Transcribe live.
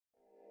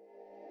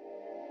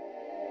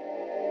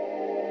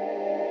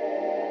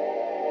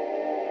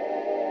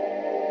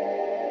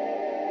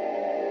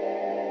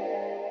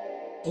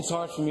It's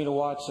hard for me to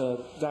watch.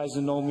 Guys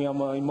that know me,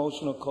 I'm an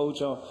emotional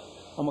coach.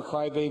 I'm a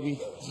crybaby.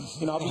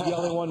 I'll be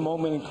yelling one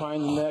moment and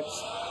crying the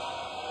next.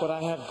 But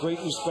I have great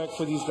respect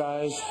for these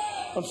guys.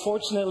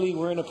 Unfortunately,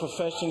 we're in a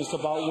profession. It's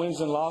about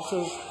wins and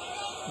losses.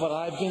 But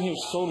I've been here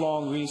so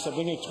long, Reese. I've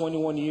been here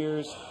 21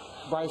 years.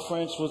 Bryce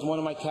French was one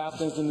of my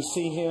captains, and to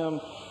see him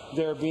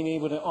there being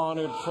able to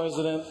honor the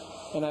president,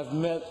 and I've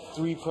met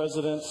 3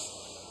 presidents.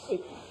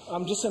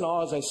 I'm just in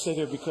awe as I sit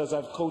here because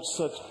I've coached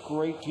such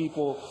great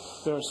people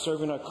that are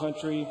serving our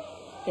country.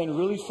 And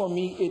really, for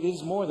me, it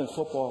is more than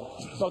football.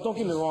 Now, don't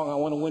get me wrong. I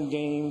want to win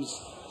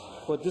games.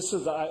 But this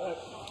is,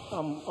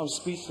 I'm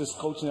speechless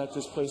coaching at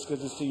this place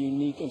because it's a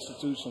unique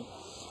institution.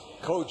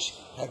 Coach,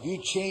 have you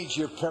changed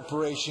your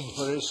preparation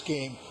for this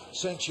game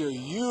since you're a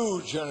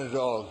huge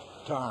underdog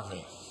to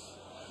Army?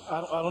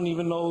 I don't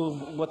even know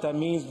what that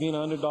means, being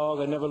an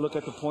underdog. I never look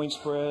at the point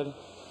spread.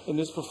 In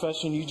this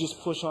profession, you just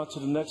push on to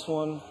the next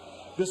one.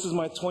 This is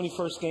my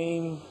 21st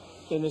game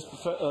in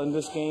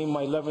this game,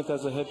 my 11th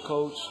as a head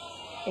coach.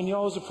 And you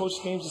always approach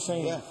games the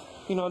same. Yeah.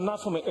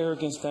 Not from an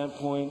arrogant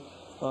standpoint.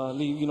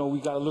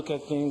 We got to look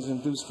at things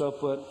and do stuff,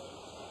 but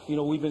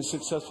we've been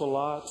successful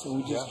lots, and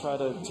we just try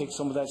to take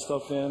some of that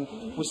stuff in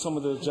with some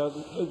of the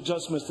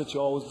adjustments that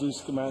you always do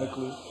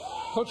schematically.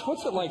 Coach,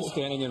 what's it like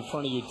standing in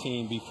front of your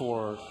team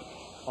before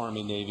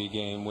Army-Navy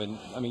game?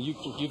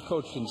 You've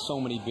coached in so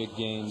many big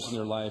games in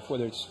your life,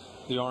 whether it's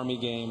the Army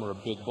game or a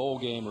big bowl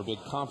game or a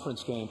big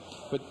conference game,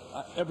 but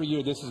every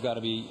year this has got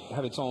to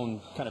have its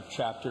own kind of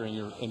chapter in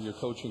your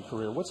coaching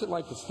career. What's it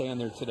like to stand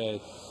there today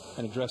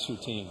and address your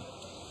team?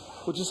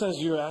 Well, just as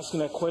you were asking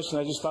that question,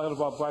 I just thought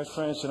about Bryce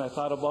French, and I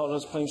thought about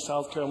us playing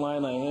South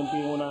Carolina and him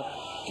being one of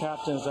our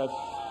captains. I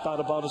thought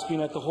about us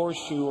being at the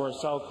Horseshoe or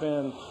South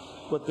Bend.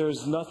 But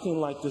there's nothing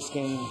like this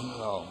game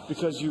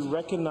because you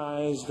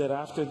recognize that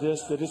after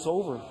this, that it's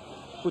over.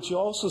 But you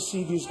also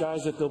see these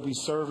guys that they'll be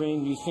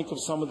serving. You think of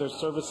some of their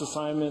service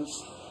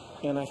assignments,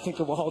 and I think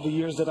of all the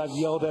years that I've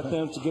yelled at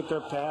them to get their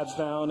pads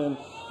down and,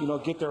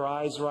 get their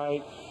eyes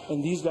right.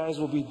 And these guys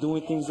will be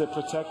doing things that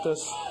protect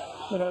us.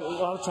 And a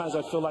lot of times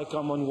I feel like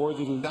I'm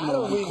unworthy to, I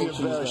don't mean to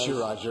embarrass you,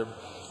 Roger,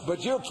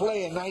 but your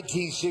play in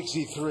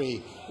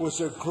 1963 was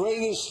the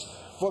greatest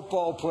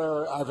football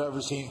player I've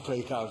ever seen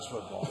play college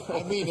football.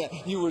 I mean,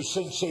 you were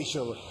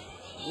sensational.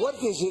 What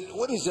is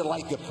it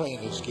like to play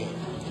in this game?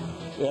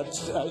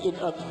 It's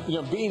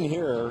being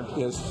here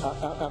is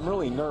I'm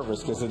really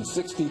nervous because in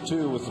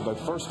 '62 was my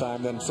first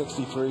time, then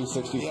 '63,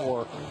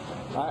 '64.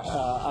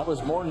 I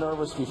was more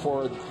nervous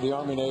before the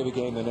Army-Navy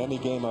game than any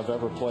game I've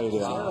ever played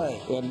in. All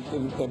right.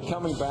 And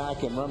coming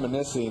back and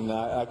reminiscing,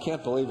 I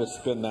can't believe it's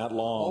been that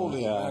long.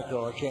 Holy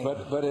mackerel, I can't.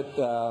 But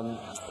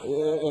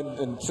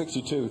in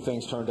 '62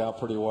 things turned out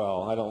pretty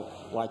well. I don't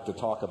like to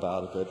talk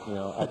about it, but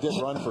I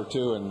did run for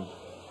 2 and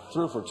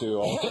threw for 2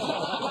 all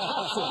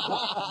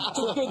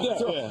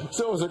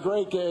So it was a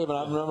great game, and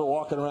I remember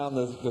walking around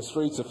the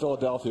streets of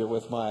Philadelphia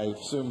with my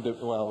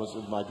it was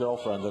my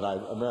girlfriend that I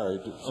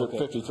married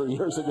 53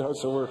 years ago.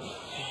 It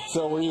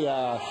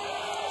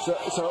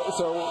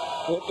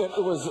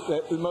was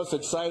the most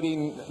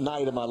exciting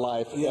night of my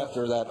life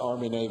after that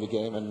Army-Navy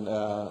game, and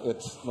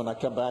it's when I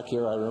come back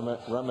here I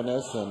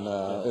reminisce, and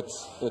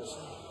it's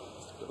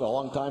a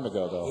long time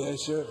ago, though. Yeah,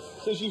 sure.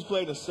 Since you've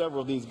played in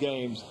several of these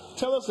games,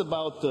 tell us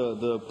about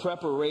the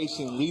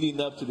preparation leading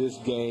up to this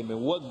game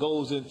and what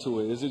goes into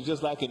it. Is it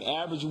just like an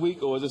average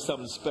week, or is it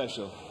something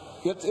special?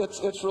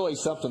 It's really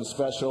something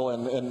special,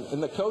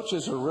 and the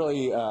coaches are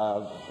really.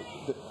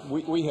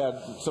 We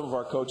had some of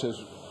our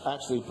coaches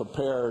actually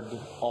prepared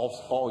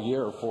all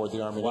year for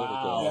the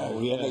Army-Navy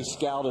game, and they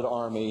scouted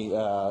Army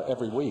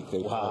every week.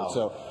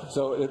 So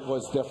it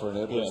was different.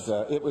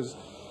 It was.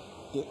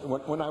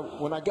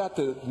 When I got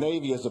to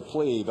Navy as a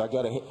plebe, I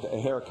got a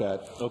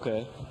haircut.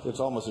 Okay. It's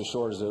almost as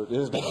short as it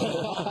is.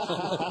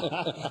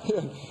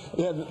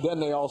 And then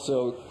they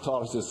also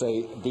taught us to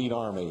say beat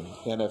Army.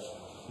 And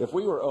if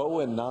we were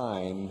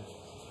 0-9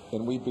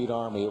 and we beat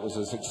Army, it was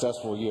a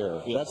successful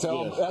year. That's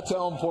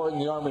how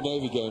important the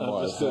Army-Navy game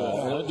was.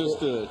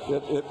 Understood.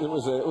 It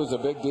was a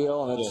big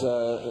deal, and it's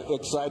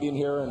exciting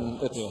here,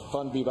 and it's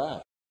fun to be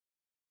back.